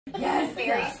Yes.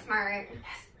 Very smart,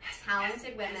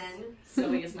 talented women.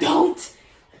 So is my don't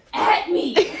at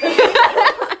me.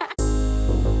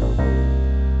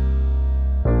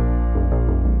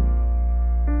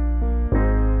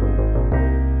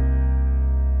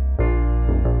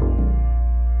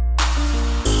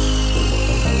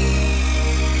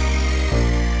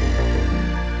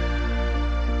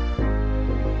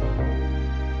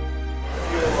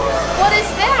 What is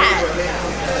that?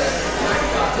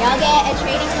 Y'all get a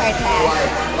trading card pack.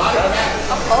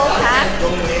 A whole pack.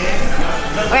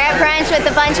 We're at brunch with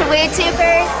a bunch of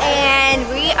WUtubers and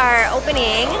we are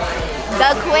opening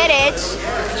the Quidditch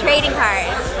trading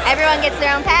cards. Everyone gets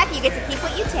their own pack. You get to keep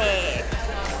what you take.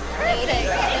 Perfect.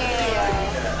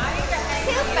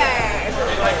 Super.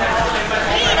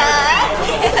 Rita.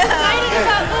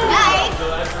 Nice.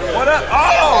 What up?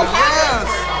 Oh, yes.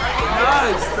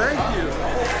 Nice, thank you.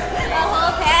 A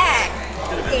whole pack.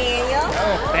 Daniel.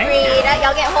 Oh, thank Rita.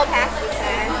 Y'all get whole packs this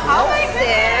time.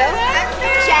 Sue.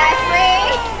 Jeffrey.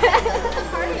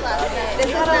 This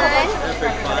is mine.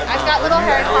 I've got little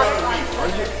Harry Potter.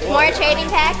 More trading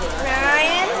packs.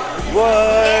 Ryan.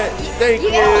 What? Thank You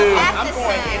you. get a whole pack this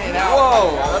time.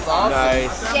 Whoa, that's awesome.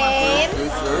 Nice. James.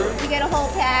 You get a whole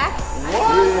pack.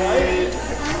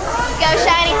 Go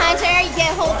Shiny Hunter. You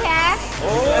get a whole pack.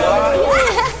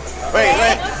 Wait.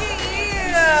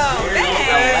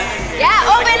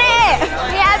 Yeah, open it.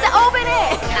 We have to open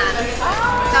it.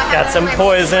 Got some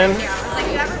poison.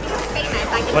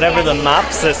 Whatever the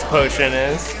Mopsis potion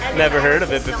is. Never heard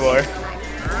of it before.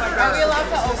 Are we allowed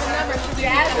to open them or should we?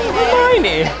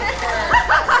 Tiny.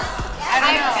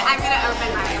 I'm gonna open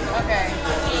mine. Okay.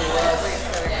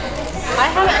 I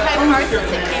haven't had cards since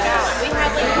it came out. We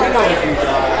had like my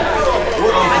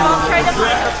mom tried to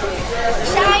buy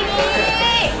Shiny.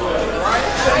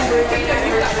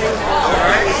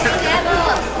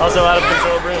 Also out of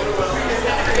control brain.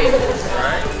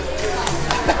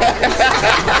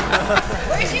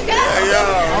 Where'd you go?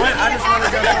 I just want to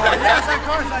go forward. Yes, of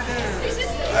course I do. This is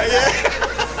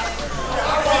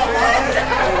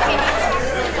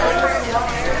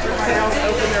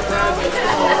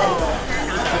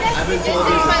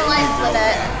my life with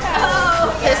it.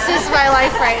 Oh, this is my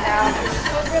life right now.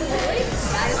 This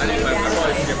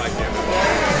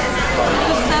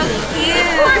is so cute.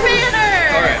 Poor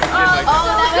banner. Oh,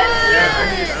 that was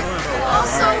good.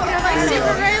 Also, like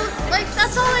super great. Like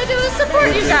that's all I do is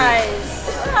support you guys.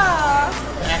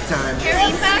 Pack time.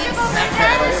 Carrying back of all my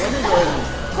head.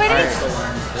 Quidditch.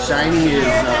 Shiny is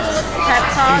Pep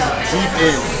talk. deep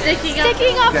in.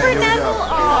 Sticking up for Neville.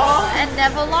 Oh, and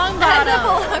Neville Longbottom.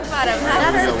 Neville Longbottom.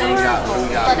 That's adorable.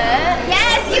 Love it.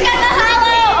 Yes, you got the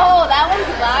hollow. Oh, that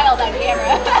one's wild on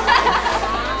camera.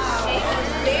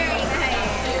 Very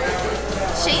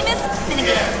nice. Seamus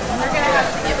Finnegan. We're gonna have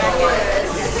to get back into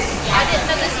this. I didn't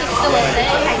know this was still a thing.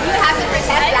 You have to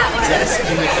protect that one.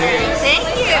 Thank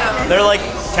you. They're like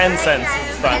 10 cents.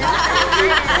 It's fine.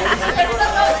 It's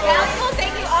the most valuable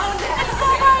thing you own. It's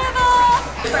so valuable.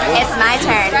 It's my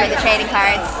turn for the trading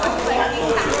cards.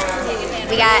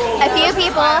 We got a few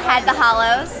people had the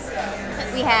hollows.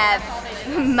 We have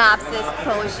Mopsis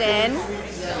Potion.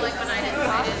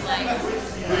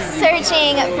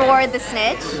 Searching for the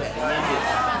snitch.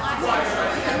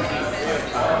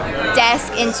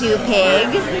 Desk into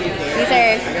pig. These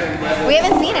are, we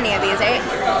haven't seen any of these, right?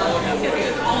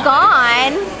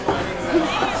 Gone.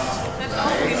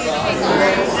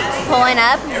 Pulling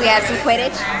up, we have some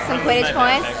Quidditch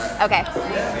coins. Okay.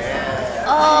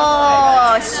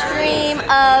 Oh, stream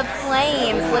of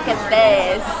flames. Look at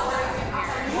this.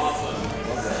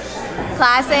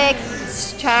 Classic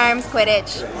Charms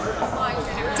Quidditch.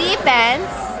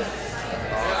 Defense.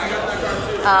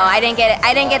 Oh, I didn't get it.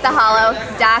 I didn't get the hollow.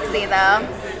 Doxy though.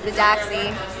 The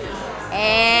Doxy.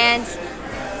 And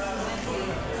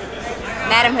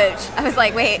Madam Hooch. I was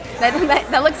like, wait,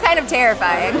 that looks kind of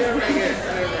terrifying.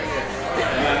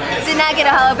 Did not get a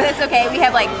hollow, but it's okay. We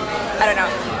have like, I don't know,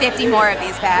 50 more of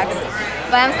these packs.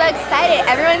 But I'm so excited.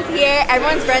 Everyone's here.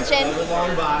 Everyone's brunching.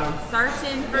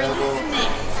 Searching for the snitch.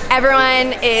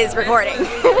 Everyone is recording.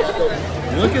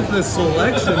 Look at this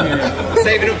selection here.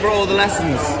 Saving up for all the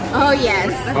lessons. Oh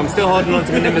yes. I'm still holding on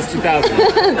to my Nimbus 2000.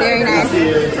 Very nice.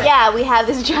 Yeah, we have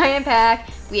this giant pack.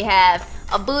 We have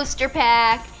a booster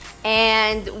pack.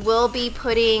 And we'll be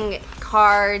putting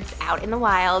cards out in the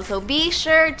wild. So be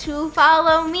sure to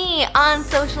follow me on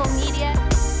social media.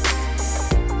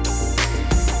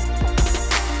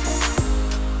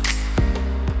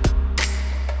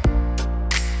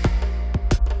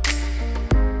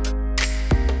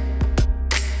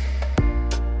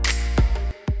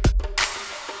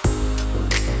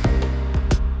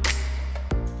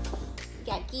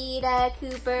 Got Gita, Jessica,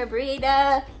 Cooper,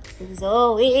 Brita,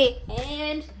 Zoe,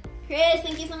 and Chris.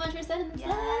 Thank you so much for sending this.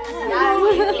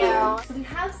 Thank you. So we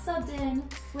have subbed in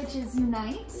Witches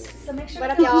Unite. So make sure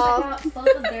to check out both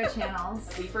of their channels.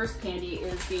 The first candy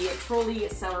is the Trolley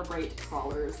Sour Bright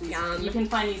Crawlers. You can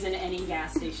find these in any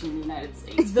gas station in the United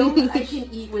States. Those I can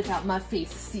eat without my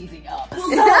face seizing up. So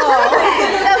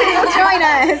join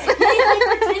us.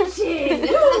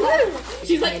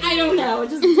 She's like, I don't know.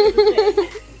 Just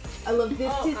I love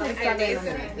this too. Are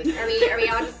we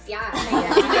all just, yeah.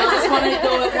 y'all just want to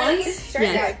go at once? Sure.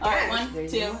 Yes. All right, 1,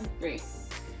 2, 3.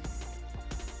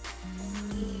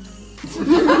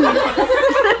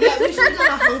 Yeah, we should have done a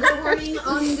hunger warning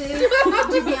on this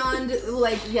to beyond,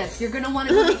 like, yes, you're gonna want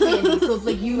to go get candy, so it's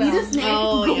like, you need a snack,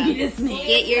 go get a snack.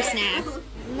 Get your snack.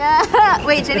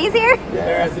 Wait, Jenny's here?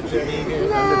 There's a Jenny.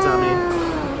 No. I'm the dummy.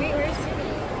 Wait, where's Jenny?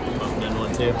 I'm opening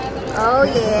one too. Oh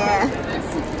yeah.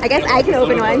 I guess I can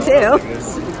open one too.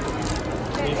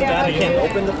 You can't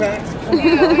open the pack?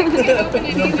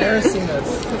 You're embarrassing us.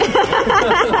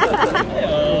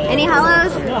 Any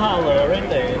hollows? No hollow, right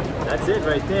there. That's it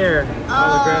right there.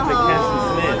 Holographic Cassie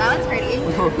Smith. That one's pretty.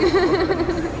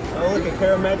 Oh, look, a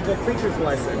Cara Magical Creatures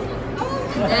lesson.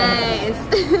 Nice.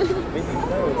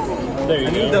 There you go. I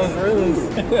need those runes.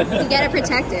 You gotta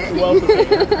protect it.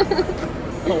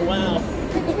 Oh, wow.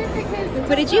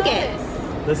 What did you get?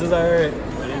 This is our, I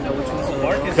didn't know which one's the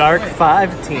Marcus Dark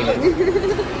 5 team.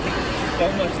 So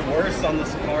much worse on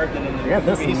this card than in the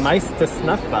movies. This nice to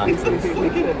snuff boxes.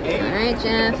 Alright,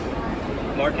 Jeff.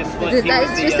 Marcus Flint. Does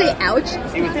that just say ouch?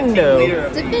 Defindo.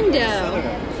 Defindo.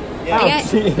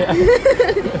 Ouch.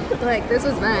 Look, this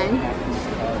was mine.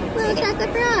 Little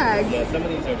chocolate frog. Yeah, some of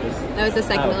these are just... That was the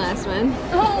second to last one.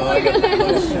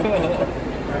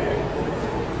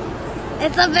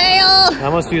 It's a veil! I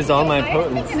almost used all my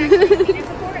potents.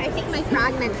 I think my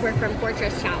fragments were from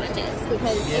Fortress Challenges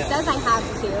because it says I have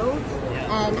 2.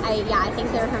 And I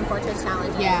think they're from Fortress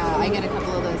Challenges. Yeah, I get a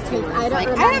couple of those too. I don't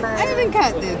remember. I haven't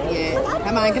cut this yet.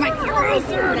 Come on.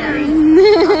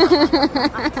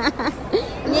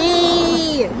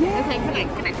 Yay! Okay,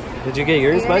 come on. Did you get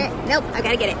yours, bud? Nope, I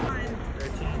gotta get it.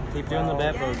 Keep doing the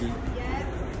bat bogey.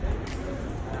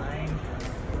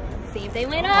 See if they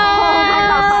win. Oh!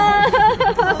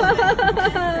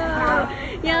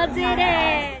 Y'all did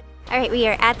it! Alright, we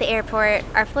are at the airport.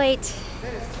 Our flight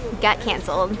got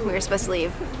canceled. We were supposed to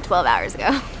leave 12 hours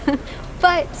ago.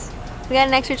 But we got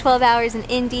an extra 12 hours in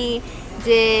Indy,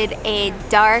 did a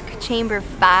dark chamber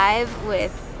 5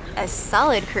 with a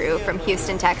solid crew from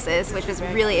Houston, Texas, which was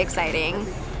really exciting.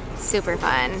 Super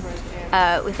fun.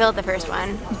 We failed the first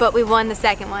one, but we won the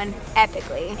second one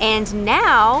epically. And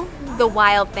now, the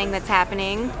wild thing that's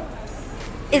happening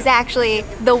is actually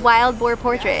the wild boar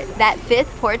portrait. That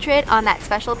 5th portrait on that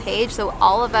special page, so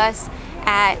all of us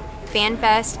at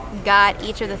FanFest got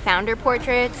each of the founder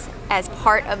portraits as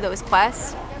part of those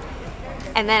quests.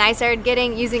 And then I started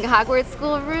using Hogwarts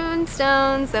School rune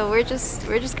stones, so we're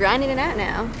just grinding it out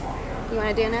now. You want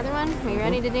to do another one? Are you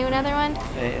ready to do another one?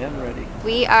 I am ready.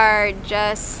 We are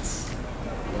just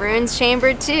Runes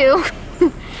Chamber 2,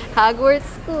 Hogwarts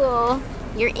School.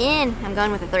 You're in. I'm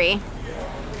going with a 3.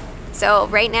 So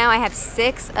right now I have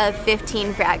 6 of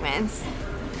 15 fragments.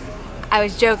 I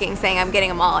was joking saying I'm getting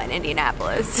them all in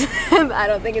Indianapolis. I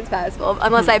don't think it's possible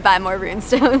unless I buy more rune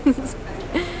stones.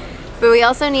 But we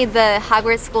also need the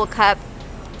Hogwarts School cup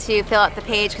to fill out the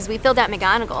page because we filled out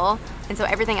McGonagall, and so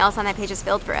everything else on that page is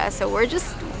filled for us. So we're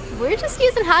just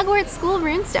using Hogwarts School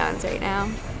rune stones right now.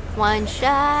 One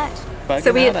shot.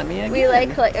 So we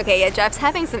like collect. Okay, yeah, Jeff's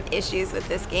having some issues with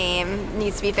this game.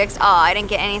 Needs to be fixed. Oh, I didn't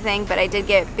get anything, but I did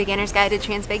get Beginner's Guide to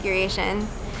Transfiguration.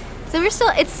 So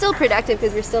it's still productive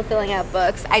because we're still filling out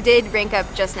books. I did rank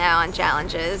up just now on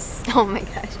challenges. Oh my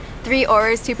gosh. 3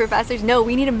 Aurors, 2 Professors. No,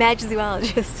 we need a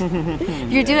Magizoologist.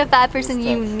 If you're doing a 5-person,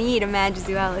 you need a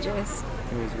Magizoologist.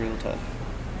 It was real tough.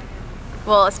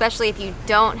 Well, especially if you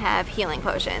don't have healing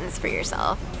potions for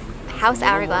yourself. House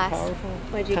Hourglass.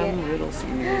 What'd you get?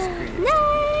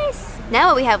 Nice! Now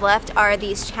what we have left are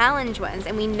these challenge ones,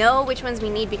 and we know which ones we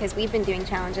need because we've been doing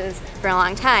challenges for a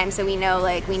long time, so we know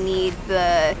like we need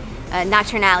the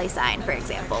Nocturnale sign, for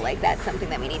example. Like that's something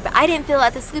that we need. But I didn't fill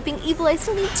out the Swooping Evil. I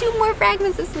still need 2 more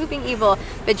fragments of Swooping Evil.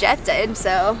 But Jeff did,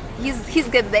 so he's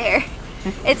good there.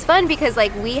 It's fun because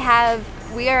like we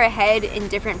are ahead in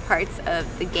different parts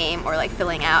of the game or like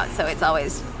filling out, so it's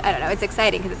always, I don't know, it's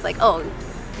exciting because it's like, oh,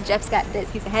 Jeff's got this,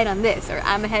 he's ahead on this, or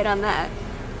I'm ahead on that.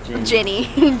 Jenny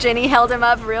held him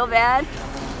up real bad.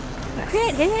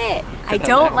 Crit hit! I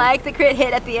don't like the crit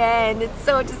hit at the end. It's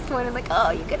so disappointing, like,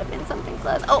 oh, you could have been something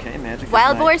close. Oh, okay,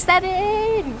 Wild Boar 7!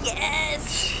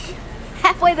 Yes!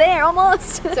 halfway there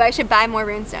almost. So I should buy more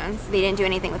runestones. They didn't do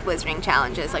anything with wizarding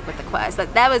challenges like with the quest.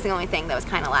 That was the only thing that was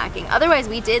kind of lacking. Otherwise,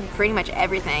 we did pretty much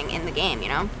everything in the game, you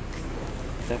know?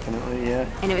 Definitely, yeah.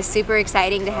 And it was super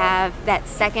exciting to have that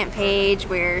second page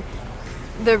where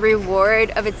the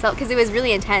reward of itself, because it was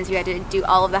really intense. You had to do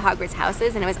all of the Hogwarts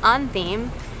houses, and it was on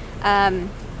theme.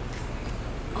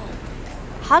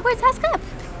 Hogwarts House Cup,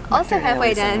 also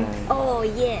halfway done. Oh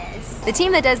yes. The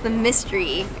team that does the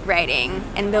mystery writing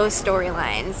and those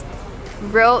storylines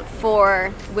wrote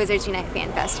for Wizards Unite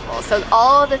Fan Festival. So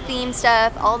all the theme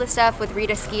stuff, all the stuff with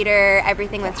Rita Skeeter,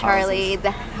 everything with Charlie, the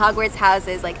Hogwarts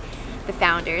houses, like the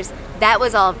founders, that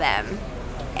was all them.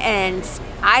 And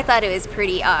I thought it was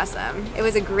pretty awesome. It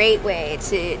was a great way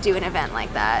to do an event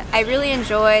like that. I really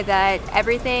enjoy that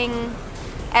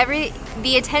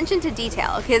the attention to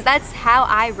detail, because that's how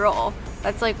I roll.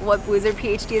 That's like what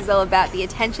WizardPhD is all about, the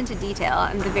attention to detail,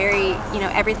 and the very, you know,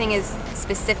 everything is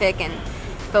specific and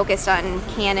focused on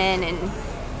canon, and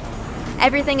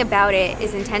everything about it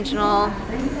is intentional,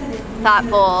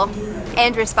 thoughtful,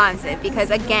 and responsive, because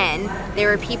again, there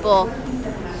were people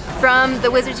from the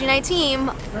Wizards Unite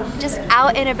team just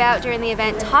out and about during the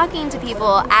event, talking to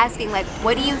people, asking like,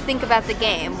 what do you think about the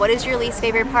game? What is your least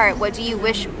favorite part? What do you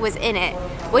wish was in it?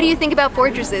 What do you think about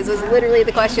fortresses? Was literally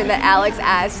the question that Alex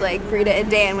asked like Frida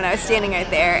and Dan when I was standing right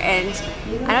there. And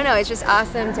I don't know, it's just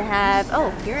awesome to have,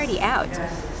 oh, you're already out.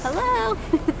 Hello.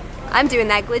 I'm doing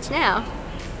that glitch now.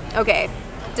 Okay,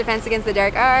 Defense Against the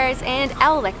Dark Arts and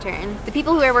Owl Lectern. The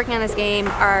people who are working on this game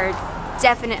are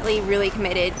definitely really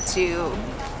committed to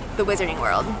the wizarding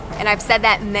world, and I've said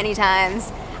that many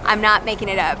times. I'm not making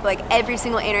it up. Like every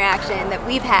single interaction that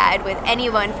we've had with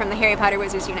anyone from the Harry Potter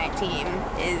Wizards Unite team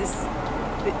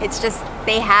it's just,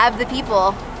 they have the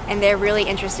people and they're really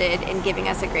interested in giving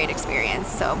us a great experience.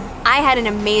 So I had an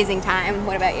amazing time.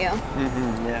 What about you?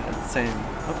 Yeah, same.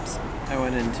 Oops, I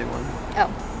went into one. Oh,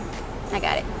 I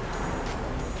got it.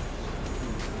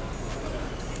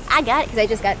 I got it because I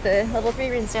just got the level 3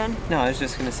 runestone. No, I was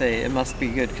just gonna say it must be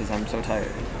good because I'm so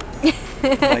tired.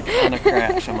 Like on a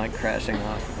crash, I'm like crashing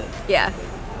off it. Yeah,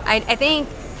 I think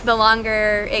the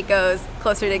longer it goes,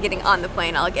 closer to getting on the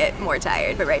plane, I'll get more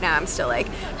tired. But right now I'm still like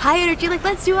high energy, like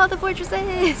let's do all the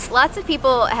fortresses. Lots of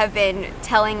people have been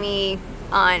telling me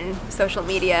on social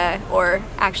media or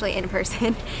actually in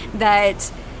person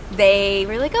that they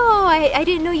were like, oh, I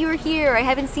didn't know you were here. I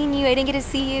haven't seen you. I didn't get to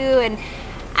see you. And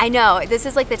I know this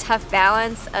is like the tough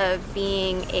balance of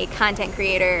being a content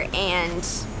creator and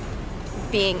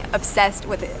being obsessed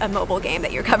with a mobile game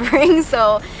that you're covering.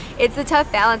 So it's a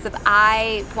tough balance of,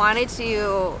 I wanted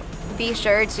to be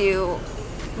sure to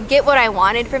get what I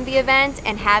wanted from the event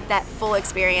and have that full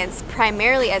experience,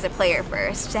 primarily as a player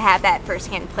first, to have that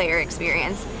firsthand player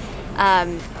experience.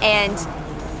 And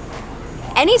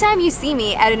anytime you see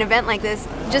me at an event like this,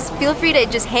 just feel free to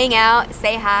just hang out,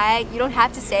 say hi. You don't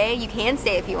have to stay. You can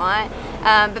stay if you want.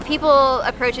 But people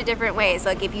approach it different ways.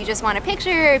 Like if you just want a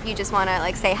picture, if you just want to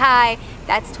like say hi,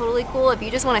 that's totally cool. If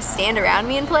you just want to stand around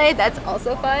me and play, that's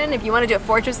also fun. If you want to do a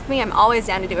fortress with me, I'm always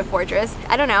down to do a fortress.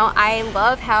 I don't know. I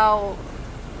love how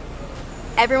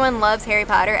everyone loves Harry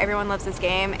Potter. Everyone loves this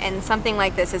game. And something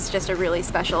like this is just a really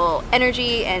special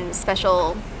energy and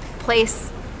special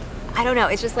place. I don't know,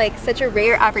 it's just like such a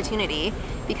rare opportunity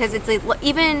because it's like,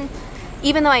 even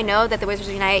though I know that the Wizards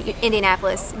Unite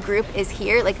Indianapolis group is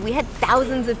here, like we had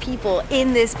thousands of people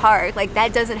in this park, like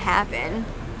that doesn't happen.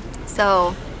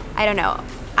 So I don't know,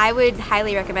 I would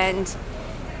highly recommend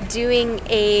doing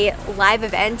a live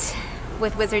event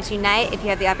with Wizards Unite if you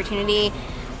have the opportunity.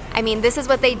 I mean, this is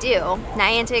what they do.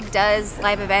 Niantic does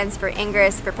live events for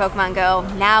Ingress, for Pokemon Go.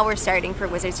 Now we're starting for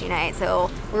Wizards Unite, so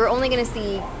we're only gonna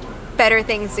see better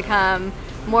things to come,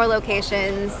 more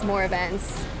locations, more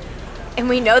events, and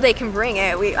we know they can bring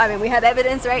it. I mean, we have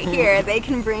evidence right here. They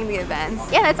can bring the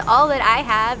events. Yeah, that's all that I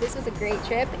have. This was a great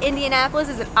trip. Indianapolis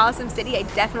is an awesome city. I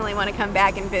definitely want to come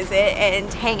back and visit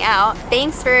and hang out.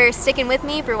 Thanks for sticking with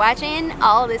me, for watching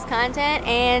all this content,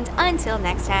 and until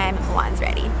next time, Juan's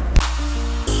ready.